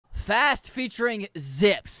Fast featuring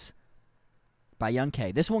Zips by Young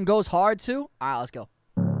K. This one goes hard too. All right, let's go.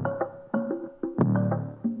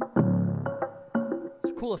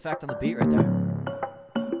 It's a cool effect on the beat right there.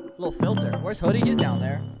 Little filter. Where's Hoodie? He's down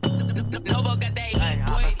there.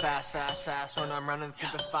 I'm fast when I'm running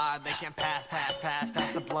through the fire. They can't pass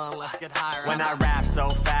the blunt, let's get higher. When I rap so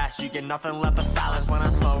fast, you get nothing left but silence. When I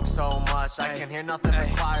smoke so much, I can hear nothing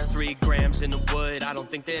but choirs. 3 grams in the wood, I don't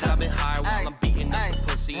think that I've been higher while I'm beating up the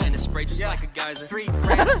pussy and it's spray just like a geyser. 3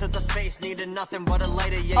 grams to the face, needed nothing but a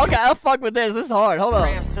lighter, yeah. Okay, I'll fuck with this. This is hard. Hold on.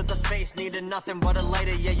 Grams to the face, needed nothing but a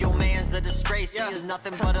lighter, yeah. Your man's a disgrace, he is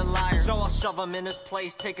nothing but a liar. So I'll shove him in his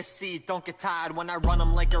place, take a seat, don't get tired. When I run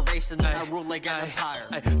him like a race and then I rule like an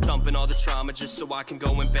empire. Dumping all the trauma just so I can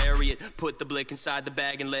go and bury it. Put the blick inside the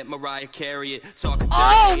bag and let Mariah carry it. Talking to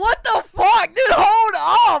what the fuck, dude? Hold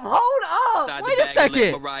up. Wait a second.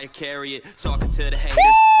 Let Mariah carry it. Talking to the haters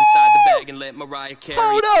inside the bag and let Mariah carry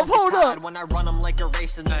it. Hold up. When I run him like a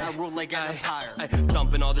race and then I rule like an empire.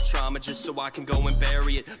 Dumping all the trauma just so I can go and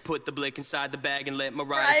bury it. Put the blick inside the bag and let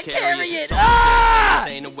Mariah carry it.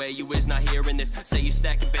 Saying the way you is not hearing this. Say you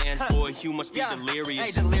stacking bands, boy, you must be delirious.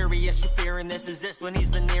 Hey, delirious, you fearing this. Is this when he's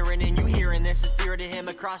been nearing and you hearing this? Is dear to him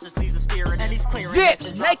across his sleeves of steering and he's clearing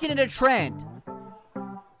Zips, making it a trend.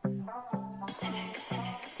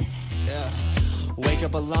 Yeah. Wake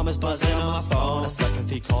up, alarm is buzzing on my phone. I slept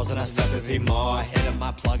 50 calls and I slept 50 more. I hit up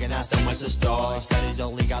my plug and asked him what's the store. He said he's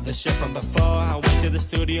only got the shit from before. I went to the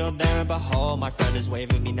studio there and behold, my friend is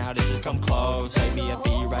waving me now to just come close. Play me a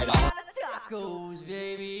beat right off. Goes,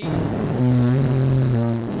 baby.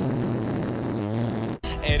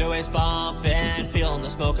 808s bumping, feeling the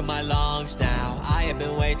smoke in my lungs now. I have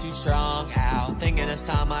been way too strong out, thinking it's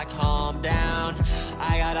time I calm down.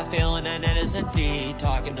 I got a feeling and it is indeed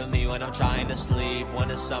talking to me when I'm trying to sleep.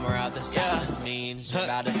 When it's summer out, the silence means you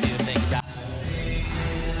gotta see the things out.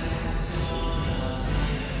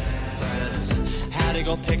 Had to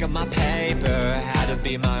go pick up my paper, had to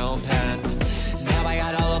be my own pen. Now I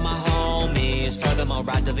got all of my homies, furthermore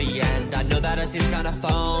right to the end. I know that it seems kinda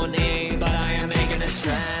phony, but I am making a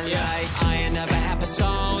trend. Like, I ain't never had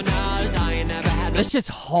personas, I ain't never had. This shit's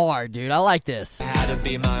hard, dude. I like this. Had to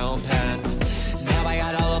be my own pen. Now I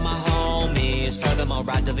got all of my homies, furthermore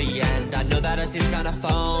right to the end. I know that it seems kinda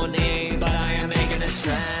phony, but I am making a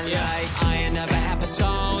trend. Like, I ain't never had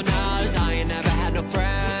personas, I ain't never had no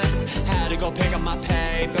friends. Had to go pick up my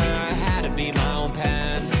paper, had to be my own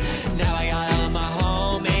pen. Now I got all of my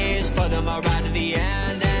homies, furthermore right to the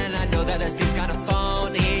end. And I know that it seems kinda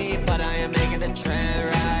phony, but I am making a trend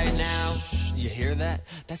right now. You hear that?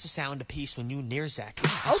 That's the sound of peace when you near Zach.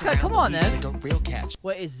 Okay, come on then. Like a real catch.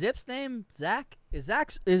 Wait, is Zip's name Zach? Is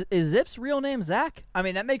Zip's real name Zach? I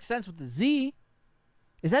mean, that makes sense with the Z.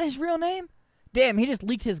 Is that his real name? Damn, he just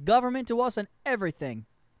leaked his government to us and everything.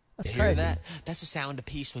 That's you hear crazy. that? That's the sound of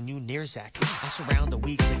peace when you near Zach. I surround the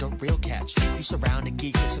weaks like a real catch. You surround the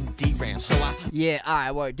geeks like some D-Ram. So yeah,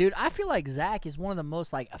 alright, word. Dude, I feel like Zach is one of the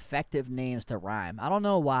most, like, effective names to rhyme. I don't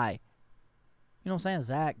know why. You know what I'm saying?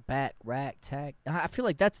 Zach, Bat, Rack, Tack. I feel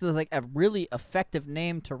like that's, like, a really effective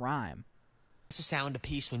name to rhyme. That's the sound of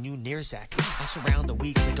peace when you near Zach. I surround the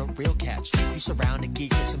weaks like a real catch. You surround the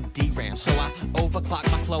geeks like some D-Ram. So I overclock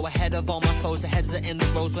my flow ahead of all my foes. The heads are in the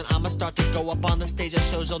rows when I'ma start to go up on the stage. It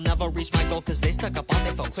shows you'll never reach my goal cause they stuck up on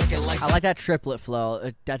their phone clicking like I like that triplet flow.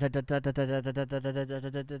 and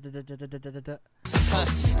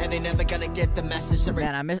they never gonna get the message.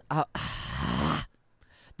 Man, I miss...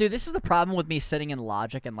 Dude, this is the problem with me sitting in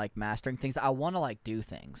Logic and, like, mastering things. I want to, like, do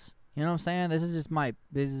things. You know what I'm saying? This is just my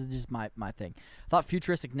thing. I thought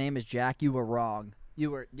futuristic name is Jack. You were wrong.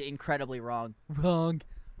 You were incredibly wrong. Wrong.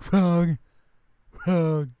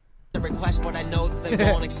 The request, but I know that they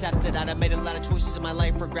won't accept it. I made a lot of choices in my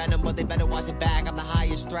life, regret them, but they better watch it back. I'm the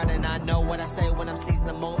highest threat, and I know what I say when I'm seizing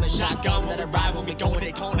the moment. Shotgun that I ride when we go in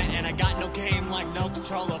Daytona, and I got no game like no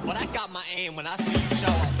controller, but I got my aim when I see you show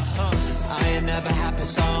up. I ain't never had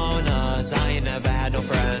personas, I ain't never had no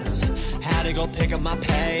friends. Had to go pick up my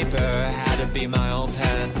paper, had to be my own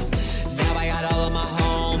pen. Now I got all of my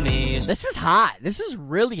homies. This is hot. This is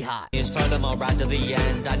really hot. It's furthermore right to the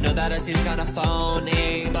end. I know that it seems kind of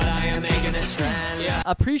phony, but I am making a trend. Yeah.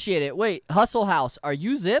 Appreciate it. Wait, Hustle House, are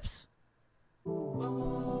you Zips? I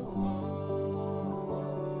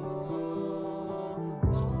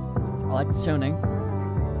like the tuning.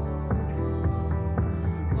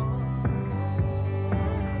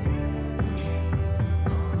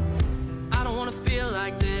 I don't wanna feel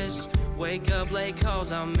like this. Wake up late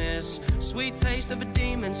cause I miss sweet taste of a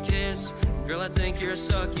demon's kiss. Girl, I think you're a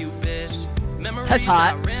succubus. Memories That's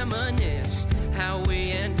hot. I reminisce how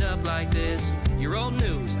we end up like this. Your old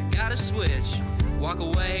news, I gotta switch. walk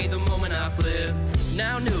away the moment I flip.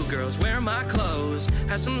 Now new girls wearing my clothes,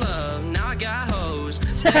 have some love, now I got hoes.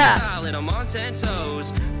 Stay solid, I'm on 10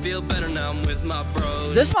 toes. Feel better now I'm with my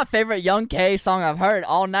bros. This is my favorite Young K song I've heard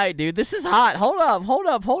all night, dude. This is hot. Hold up.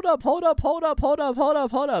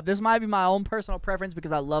 This might be my own personal preference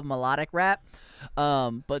because I love melodic rap.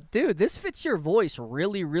 But dude, this fits your voice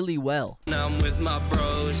really, really well. Now I'm with my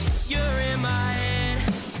bros. You're in my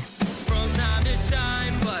head from time to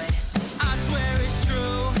time, but I swear it's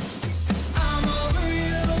true. I'm over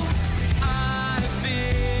you. I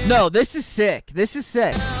feel No, this is sick. This is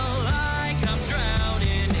sick. like I'm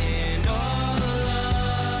drowning in all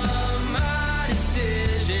of my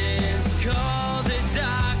decisions. Call the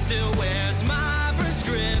doctor, where's my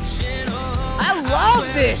prescription? Oh, I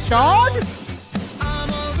love this, dog.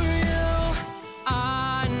 I'm over you.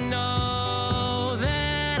 I know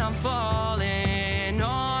that I'm falling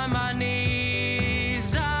on my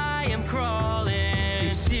knees. I am crawling.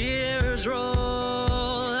 These tears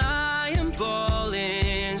roll. I am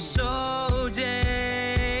bawling. So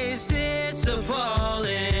dazed, it's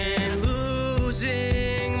appalling.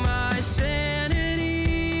 Losing my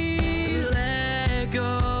sanity. Let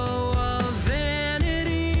go of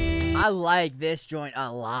vanity. I like this joint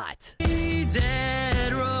a lot.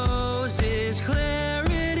 Dead roses,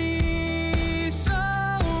 clarity, so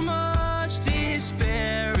much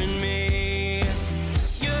despair in me.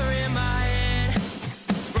 You're in my head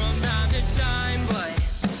from time to time, but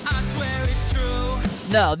I swear it's true.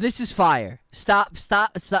 No, this is fire. Stop it.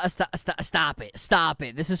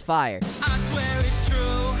 This is fire. I swear it's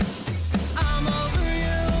true. I'm over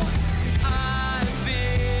you. I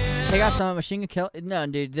feel. They got some Machine Gun Kelly. No,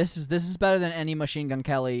 dude, this is better than any Machine Gun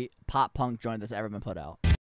Kelly pop punk joint that's ever been put out.